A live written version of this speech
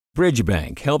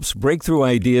Bridgebank helps breakthrough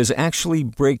ideas actually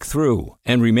break through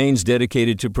and remains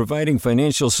dedicated to providing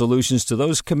financial solutions to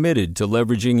those committed to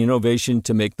leveraging innovation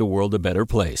to make the world a better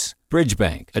place.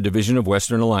 Bridgebank, a division of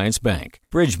Western Alliance Bank.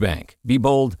 Bridgebank. Be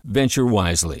bold, venture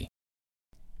wisely.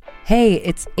 Hey,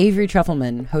 it's Avery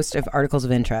Trufelman, host of Articles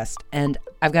of Interest, and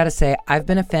I've got to say, I've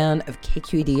been a fan of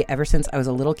KQED ever since I was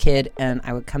a little kid, and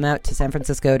I would come out to San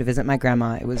Francisco to visit my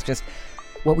grandma. It was just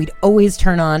what we'd always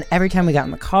turn on every time we got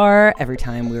in the car, every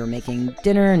time we were making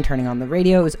dinner and turning on the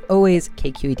radio. It was always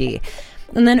KQED.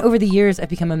 And then over the years, I've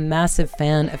become a massive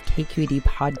fan of KQED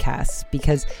podcasts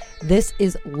because this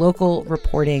is local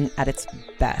reporting at its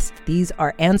best. These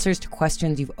are answers to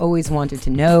questions you've always wanted to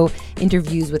know,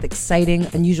 interviews with exciting,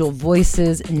 unusual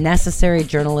voices, necessary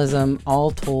journalism,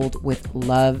 all told with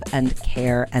love and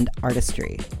care and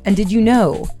artistry. And did you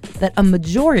know that a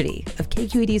majority of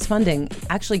KQED's funding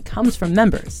actually comes from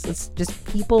members? It's just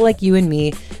people like you and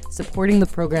me supporting the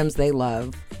programs they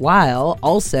love, while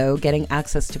also getting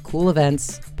access to cool events,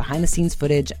 behind-the-scenes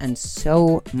footage, and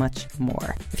so much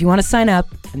more. If you want to sign up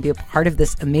and be a part of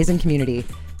this amazing community,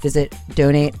 visit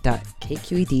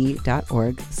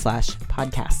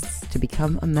donate.kqed.org/podcasts to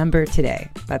become a member today.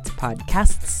 That's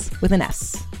podcasts with an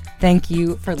S. Thank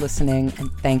you for listening, and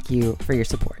thank you for your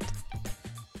support.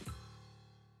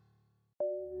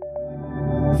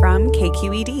 From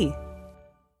KQED.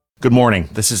 Good morning.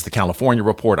 This is the California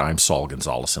Report. I'm Saul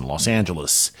Gonzalez in Los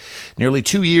Angeles. Nearly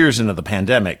 2 years into the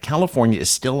pandemic, California is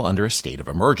still under a state of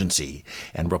emergency,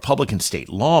 and Republican state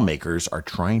lawmakers are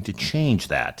trying to change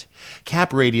that.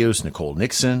 Cap Radio's Nicole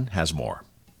Nixon has more.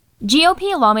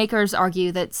 GOP lawmakers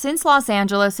argue that since Los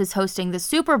Angeles is hosting the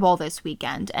Super Bowl this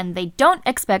weekend and they don't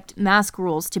expect mask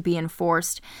rules to be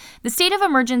enforced, the state of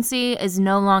emergency is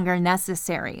no longer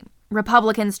necessary.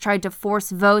 Republicans tried to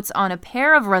force votes on a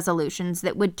pair of resolutions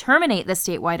that would terminate the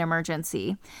statewide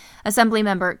emergency.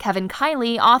 Assemblymember Kevin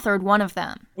Kiley authored one of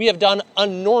them. We have done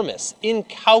enormous,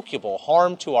 incalculable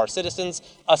harm to our citizens,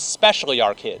 especially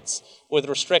our kids, with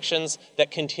restrictions that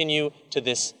continue to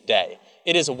this day.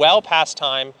 It is well past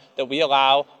time that we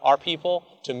allow our people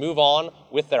to move on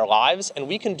with their lives, and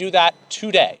we can do that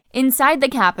today. Inside the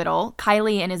Capitol,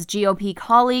 Kiley and his GOP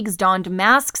colleagues donned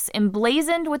masks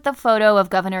emblazoned with the photo of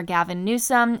Governor Gavin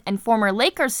Newsom and former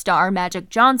Lakers star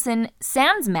Magic Johnson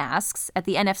sans masks at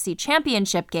the NFC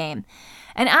Championship game,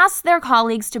 and asked their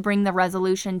colleagues to bring the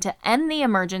resolution to end the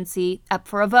emergency up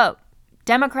for a vote.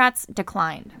 Democrats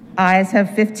declined. Ayes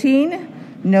have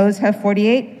 15, noes have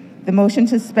 48. The motion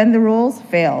to suspend the rules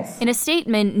fails. In a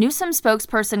statement, Newsom's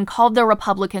spokesperson called the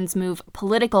Republicans' move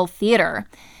political theater.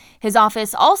 His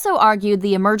office also argued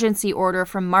the emergency order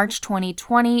from March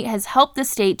 2020 has helped the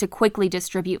state to quickly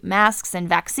distribute masks and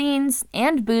vaccines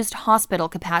and boost hospital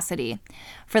capacity.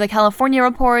 For the California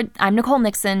Report, I'm Nicole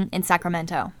Nixon in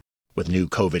Sacramento. With new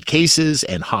COVID cases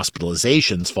and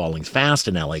hospitalizations falling fast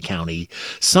in LA County,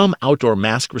 some outdoor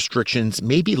mask restrictions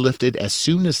may be lifted as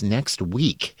soon as next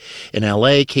week. In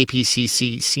LA,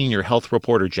 KPCC senior health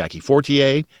reporter Jackie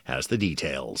Fortier has the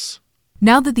details.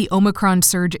 Now that the Omicron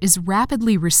surge is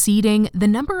rapidly receding, the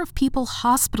number of people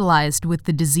hospitalized with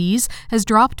the disease has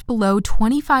dropped below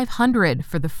 2,500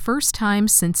 for the first time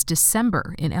since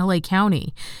December in LA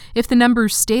County. If the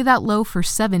numbers stay that low for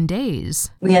 7 days,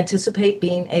 we anticipate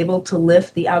being able to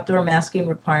lift the outdoor masking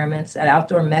requirements at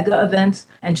outdoor mega events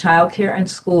and childcare and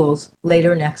schools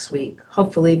later next week,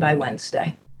 hopefully by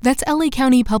Wednesday. That's LA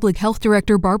County Public Health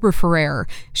Director Barbara Ferrer.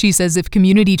 She says if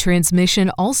community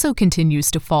transmission also continues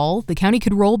to fall, the county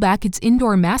could roll back its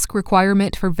indoor mask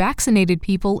requirement for vaccinated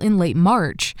people in late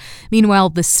March. Meanwhile,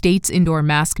 the state's indoor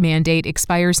mask mandate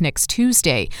expires next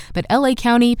Tuesday, but LA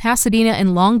County, Pasadena,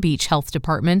 and Long Beach health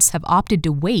departments have opted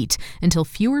to wait until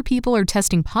fewer people are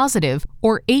testing positive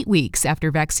or 8 weeks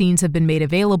after vaccines have been made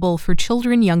available for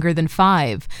children younger than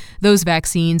 5. Those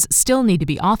vaccines still need to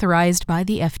be authorized by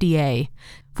the FDA.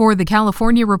 For the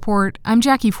California Report, I'm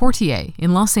Jackie Fortier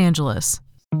in Los Angeles.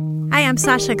 Hi, I'm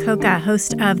Sasha Coca,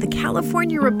 host of the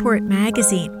California Report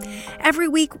magazine. Every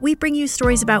week, we bring you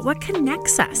stories about what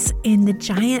connects us in the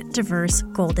giant, diverse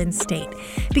Golden State.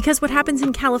 Because what happens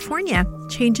in California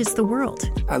changes the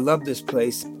world. I love this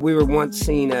place. We were once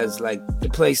seen as like the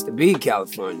place to be,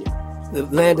 California. The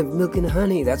land of milk and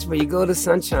honey. That's where you go to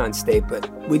Sunshine State,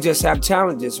 but we just have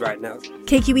challenges right now.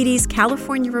 KQED's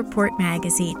California Report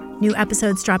magazine. New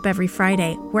episodes drop every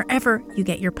Friday, wherever you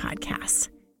get your podcasts.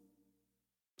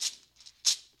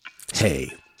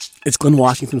 Hey, it's Glenn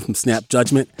Washington from Snap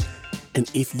Judgment.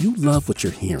 And if you love what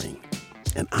you're hearing,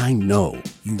 and I know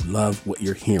you love what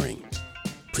you're hearing,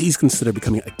 please consider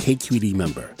becoming a KQED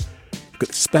member.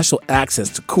 Get special access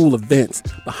to cool events,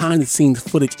 behind-the-scenes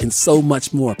footage, and so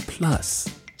much more. Plus,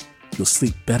 you'll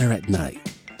sleep better at night,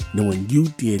 knowing you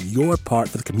did your part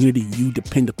for the community you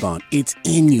depend upon. It's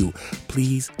in you.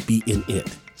 Please be in it.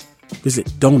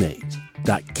 Visit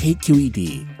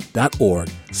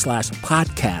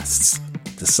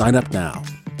donate.kqed.org/podcasts to sign up now.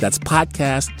 That's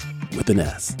podcast with an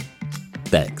S.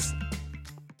 Thanks.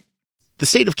 The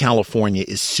state of California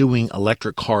is suing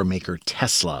electric car maker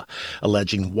Tesla,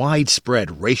 alleging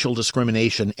widespread racial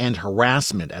discrimination and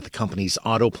harassment at the company's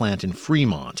auto plant in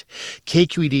Fremont.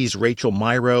 KQED's Rachel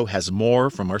Myrow has more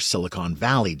from our Silicon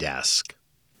Valley desk.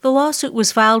 The lawsuit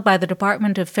was filed by the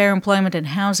Department of Fair Employment and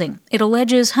Housing. It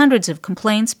alleges hundreds of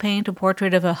complaints paint a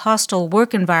portrait of a hostile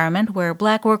work environment where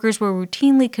black workers were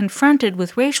routinely confronted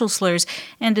with racial slurs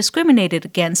and discriminated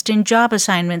against in job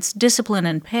assignments, discipline,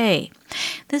 and pay.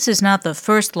 This is not the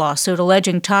first lawsuit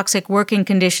alleging toxic working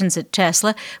conditions at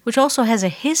Tesla, which also has a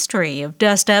history of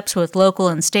dust-ups with local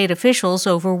and state officials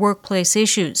over workplace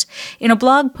issues. In a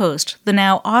blog post, the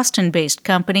now Austin-based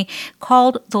company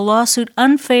called the lawsuit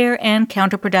unfair and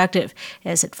counterproductive,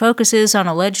 as it focuses on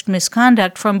alleged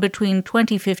misconduct from between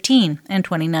 2015 and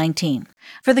 2019.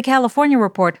 For the California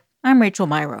Report, I'm Rachel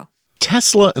Myrow.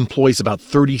 Tesla employs about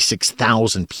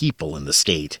 36,000 people in the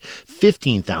state,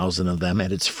 15,000 of them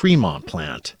at its Fremont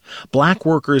plant. Black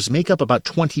workers make up about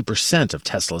 20% of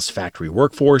Tesla's factory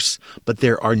workforce, but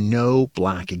there are no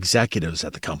black executives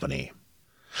at the company.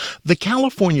 The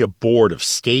California Board of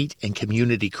State and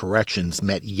Community Corrections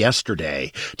met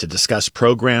yesterday to discuss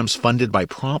programs funded by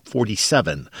Prop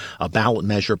 47, a ballot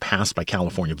measure passed by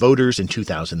California voters in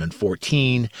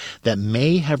 2014 that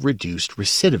may have reduced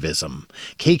recidivism.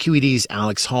 KQED's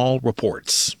Alex Hall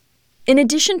reports. In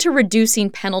addition to reducing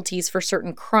penalties for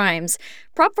certain crimes,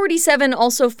 Prop 47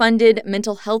 also funded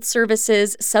mental health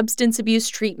services, substance abuse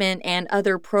treatment, and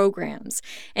other programs.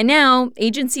 And now,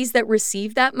 agencies that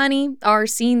receive that money are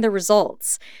seeing the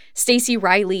results. Stacey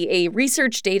Riley, a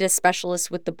research data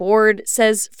specialist with the board,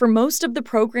 says for most of the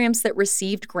programs that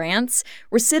received grants,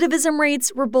 recidivism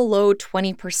rates were below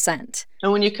 20%.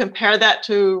 And when you compare that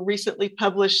to recently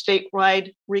published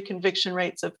statewide reconviction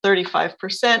rates of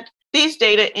 35%, these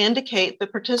data indicate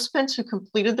that participants who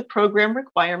completed the program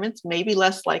requirements may be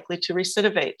less likely to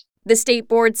recidivate. The state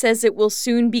board says it will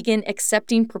soon begin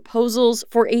accepting proposals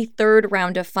for a third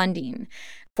round of funding.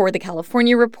 For the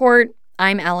California Report,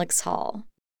 I'm Alex Hall.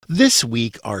 This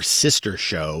week, our sister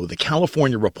show, the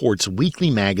California Report's weekly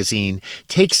magazine,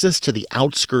 takes us to the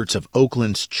outskirts of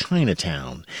Oakland's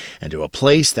Chinatown and to a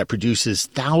place that produces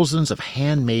thousands of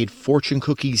handmade fortune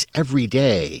cookies every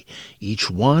day,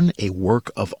 each one a work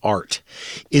of art.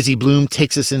 Izzy Bloom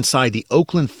takes us inside the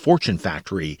Oakland Fortune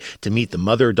Factory to meet the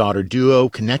mother-daughter duo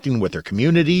connecting with their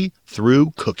community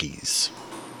through cookies.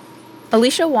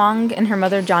 Alicia Wong and her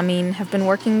mother Jamin have been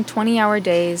working 20-hour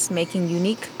days making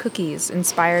unique cookies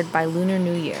inspired by Lunar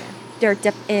New Year. They're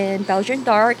dipped in Belgian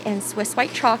dark and Swiss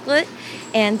white chocolate,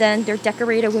 and then they're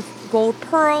decorated with gold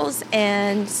pearls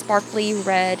and sparkly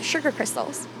red sugar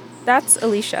crystals. That's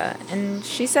Alicia, and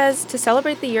she says to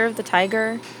celebrate the Year of the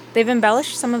Tiger, they've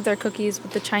embellished some of their cookies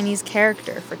with the Chinese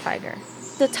character for tiger.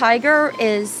 The tiger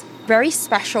is very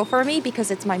special for me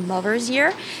because it's my mother's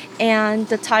year, and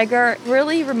the tiger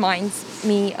really reminds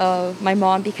me of my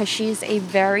mom because she's a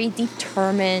very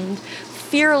determined,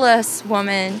 fearless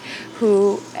woman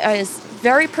who is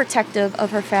very protective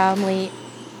of her family.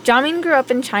 Jamin grew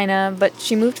up in China, but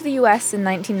she moved to the U.S. in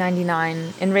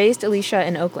 1999 and raised Alicia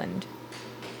in Oakland.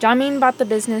 Jamin bought the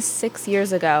business 6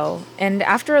 years ago, and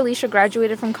after Alicia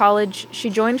graduated from college,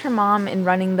 she joined her mom in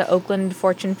running the Oakland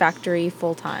Fortune Factory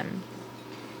full-time.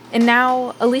 And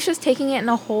now, Alicia's taking it in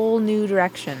a whole new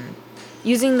direction,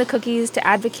 using the cookies to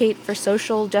advocate for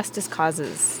social justice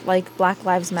causes like Black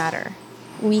Lives Matter.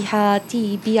 We had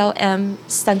the BLM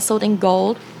stenciled in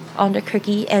gold on the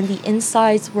cookie, and the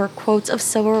insides were quotes of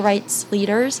civil rights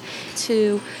leaders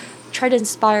to try to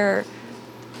inspire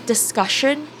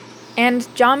discussion. And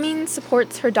Jamin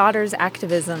supports her daughter's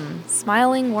activism,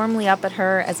 smiling warmly up at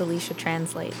her as Alicia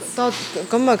translates.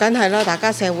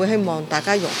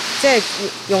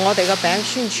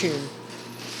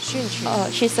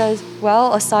 She says,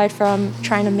 well, aside from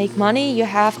trying to make money, you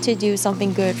have to do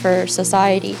something good for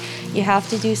society. You have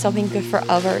to do something good for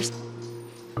others.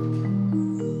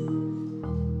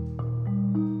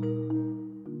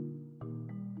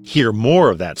 Hear more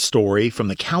of that story from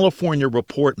the California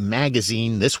Report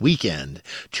magazine this weekend.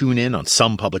 Tune in on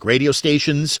some public radio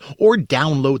stations or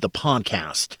download the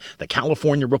podcast, the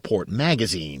California Report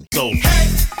magazine. So, hey,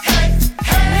 hey,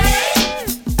 hey!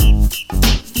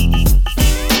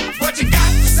 What you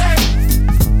got to say?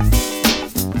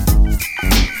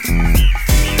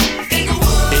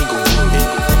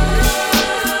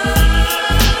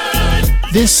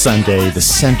 This Sunday, the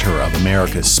center of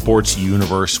America's sports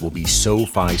universe will be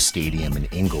SoFi Stadium in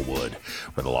Inglewood,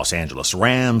 where the Los Angeles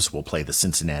Rams will play the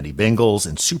Cincinnati Bengals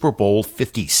in Super Bowl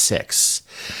 56.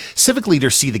 Civic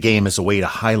leaders see the game as a way to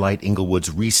highlight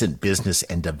Inglewood's recent business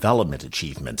and development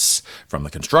achievements, from the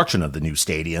construction of the new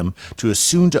stadium to a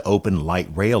soon-to-open light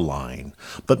rail line.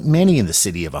 But many in the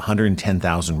city of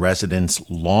 110,000 residents,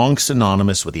 long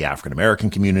synonymous with the African-American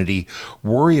community,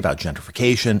 worry about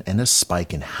gentrification and a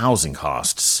spike in housing costs.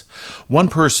 One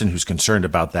person who's concerned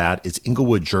about that is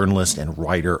Inglewood journalist and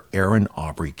writer Erin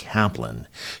Aubrey Kaplan.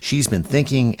 She's been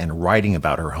thinking and writing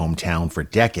about her hometown for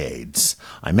decades.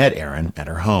 I met Erin at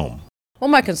her home. Well,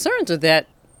 my concerns are that,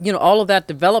 all of that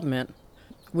development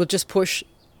will just push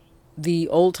the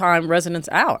old-time residents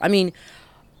out. I mean,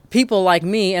 people like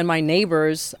me and my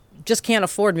neighbors just can't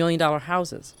afford $1 million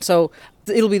houses. So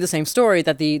it'll be the same story,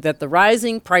 that the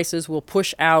rising prices will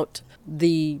push out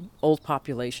the old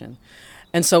population.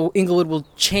 And so Inglewood will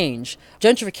change.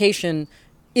 Gentrification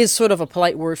is sort of a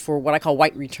polite word for what I call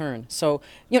white return. So,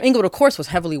 Inglewood, of course, was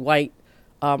heavily white,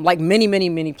 like many, many,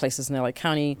 many places in LA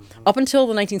County, up until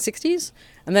the 1960s.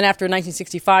 And then after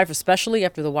 1965, especially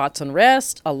after the Watts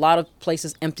unrest, a lot of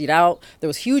places emptied out. There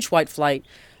was huge white flight,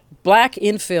 Black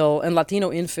infill and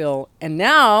Latino infill. And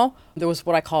now there was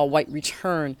what I call white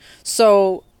return.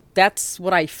 So that's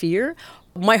what I fear.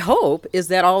 My hope is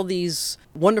that all these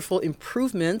wonderful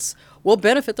improvements will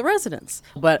benefit the residents.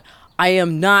 But I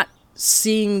am not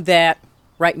seeing that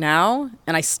right now,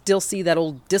 and I still see that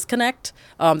old disconnect.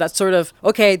 That sort of,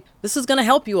 okay, this is going to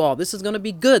help you all. This is going to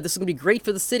be good. This is going to be great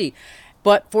for the city.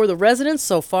 But for the residents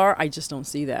so far, I just don't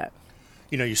see that.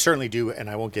 You certainly do, and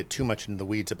I won't get too much into the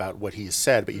weeds about what he's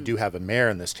said, but you do have a mayor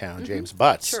in this town, James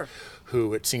Butts,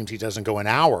 who it seems he doesn't go an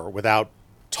hour without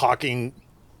talking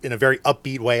in a very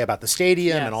upbeat way about the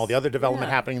stadium and all the other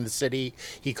development happening in the city.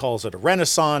 He calls it a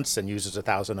renaissance and uses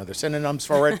 1,000 other synonyms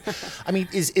for it. I mean,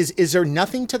 is there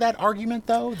nothing to that argument,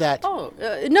 though?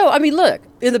 No, I mean, look,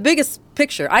 in the biggest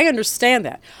picture, I understand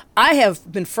that. I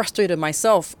have been frustrated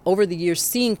myself over the years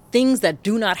seeing things that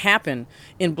do not happen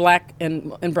in Black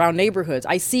and brown neighborhoods.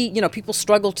 I see, people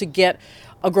struggle to get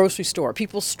a grocery store.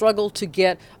 People struggle to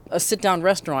get a sit-down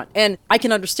restaurant. And I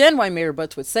can understand why Mayor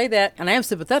Butts would say that, and I am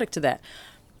sympathetic to that.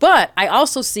 But I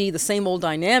also see the same old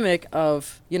dynamic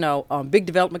of, big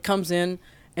development comes in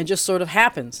and just sort of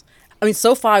happens. I mean,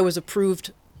 SoFi was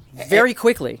approved very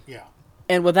quickly. Yeah.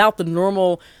 And without the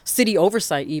normal city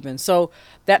oversight even. So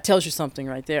that tells you something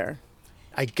right there.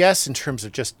 I guess in terms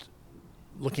of just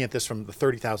looking at this from the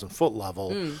 30,000-foot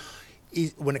level,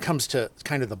 when it comes to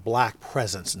kind of the Black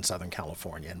presence in Southern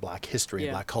California and Black history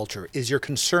and Black culture, is your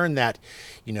concern that,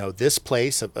 this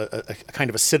place, a kind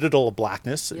of a citadel of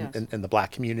Blackness in the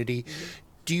Black community,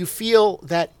 do you feel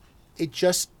that it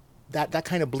just, that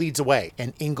kind of bleeds away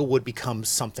and Inglewood becomes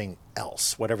something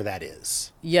else, whatever that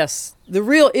is? Yes. The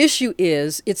real issue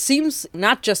is, it seems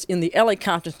not just in the LA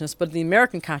consciousness, but in the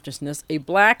American consciousness, a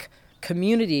Black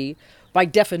community by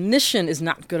definition is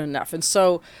not good enough. And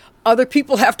so other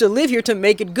people have to live here to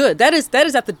make it good. That is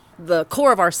at the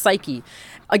core of our psyche.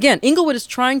 Again, Inglewood is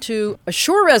trying to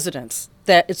assure residents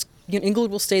that Inglewood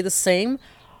will stay the same.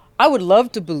 I would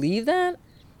love to believe that.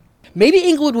 Maybe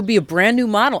Inglewood will be a brand new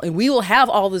model and we will have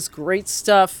all this great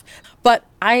stuff. But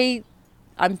I'm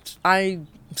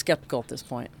skeptical at this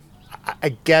point.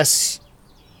 I guess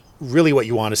really what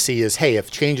you want to see is, hey,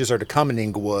 if changes are to come in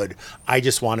Inglewood, I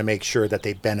just want to make sure that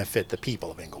they benefit the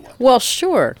people of Inglewood. Well,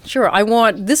 sure.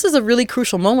 This is a really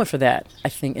crucial moment for that, I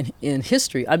think, in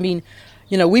history. I mean,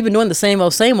 we've been doing the same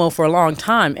old for a long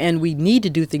time, and we need to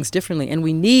do things differently, and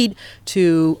we need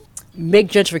to make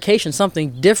gentrification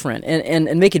something different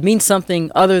and make it mean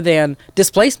something other than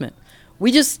displacement.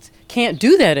 We just can't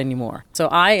do that anymore. So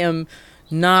I am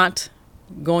not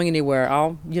going anywhere.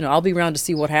 I'll be around to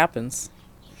see what happens.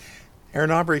 Erin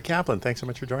Aubrey Kaplan, thanks so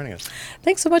much for joining us.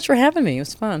 Thanks so much for having me. It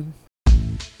was fun.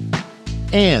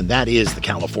 And that is the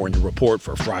California Report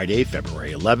for Friday,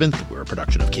 February 11th. We're a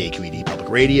production of KQED Public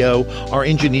Radio. Our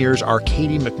engineers are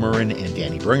Katie McMurrin and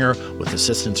Danny Bringer, with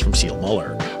assistance from Seal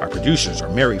Muller. Our producers are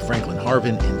Mary Franklin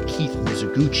Harvin and Keith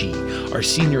Mizuguchi. Our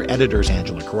senior editor is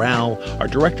Angela Corral. Our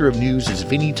director of news is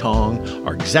Vinnie Tong.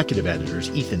 Our executive editor is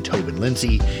Ethan Tobin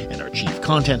Lindsay. And our chief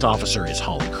content officer is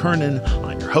Holly Kernan.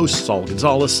 I'm your host, Saul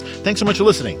Gonzalez. Thanks so much for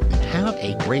listening, and have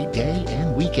a great day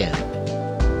and weekend.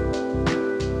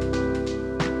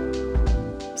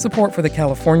 Support for the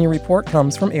California Report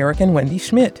comes from Eric and Wendy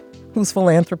Schmidt, whose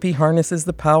philanthropy harnesses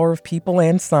the power of people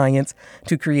and science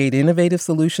to create innovative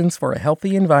solutions for a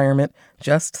healthy environment,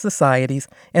 just societies,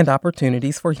 and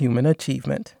opportunities for human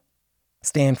achievement.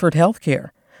 Stanford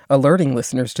Healthcare, alerting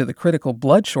listeners to the critical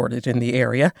blood shortage in the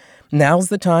area. Now's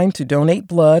the time to donate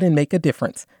blood and make a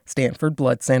difference.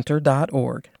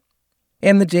 StanfordBloodCenter.org.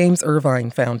 And the James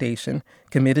Irvine Foundation,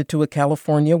 committed to a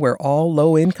California where all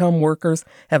low-income workers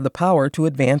have the power to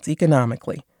advance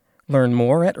economically. Learn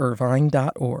more at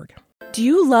irvine.org. Do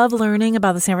you love learning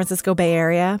about the San Francisco Bay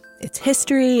Area? Its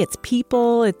history, its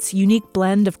people, its unique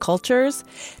blend of cultures?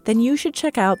 Then you should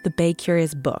check out the Bay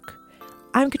Curious book.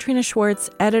 I'm Katrina Schwartz,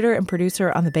 editor and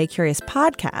producer on the Bay Curious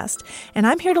podcast, and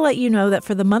I'm here to let you know that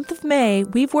for the month of May,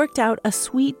 we've worked out a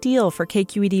sweet deal for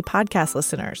KQED podcast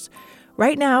listeners.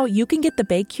 Right now, you can get the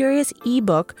Bay Curious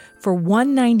ebook for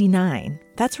 $1.99.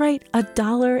 That's right,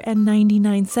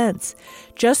 $1.99.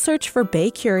 Just search for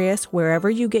Bay Curious wherever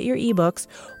you get your ebooks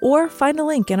or find a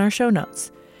link in our show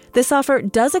notes. This offer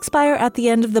does expire at the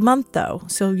end of the month, though,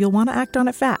 so you'll want to act on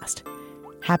it fast.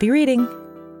 Happy reading!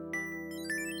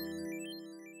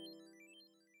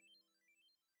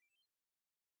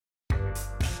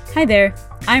 Hi there,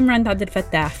 I'm Rand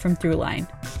Abdel-Fattah from Throughline.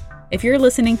 If you're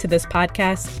listening to this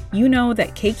podcast, you know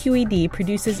that KQED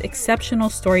produces exceptional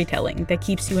storytelling that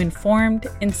keeps you informed,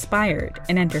 inspired,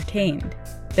 and entertained.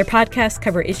 Their podcasts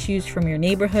cover issues from your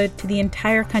neighborhood to the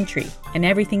entire country and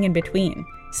everything in between.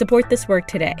 Support this work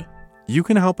today. You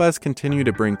can help us continue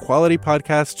to bring quality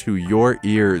podcasts to your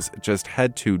ears. Just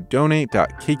head to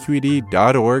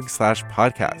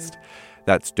donate.kqed.org/podcast.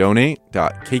 That's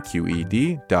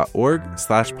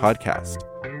donate.kqed.org/podcast.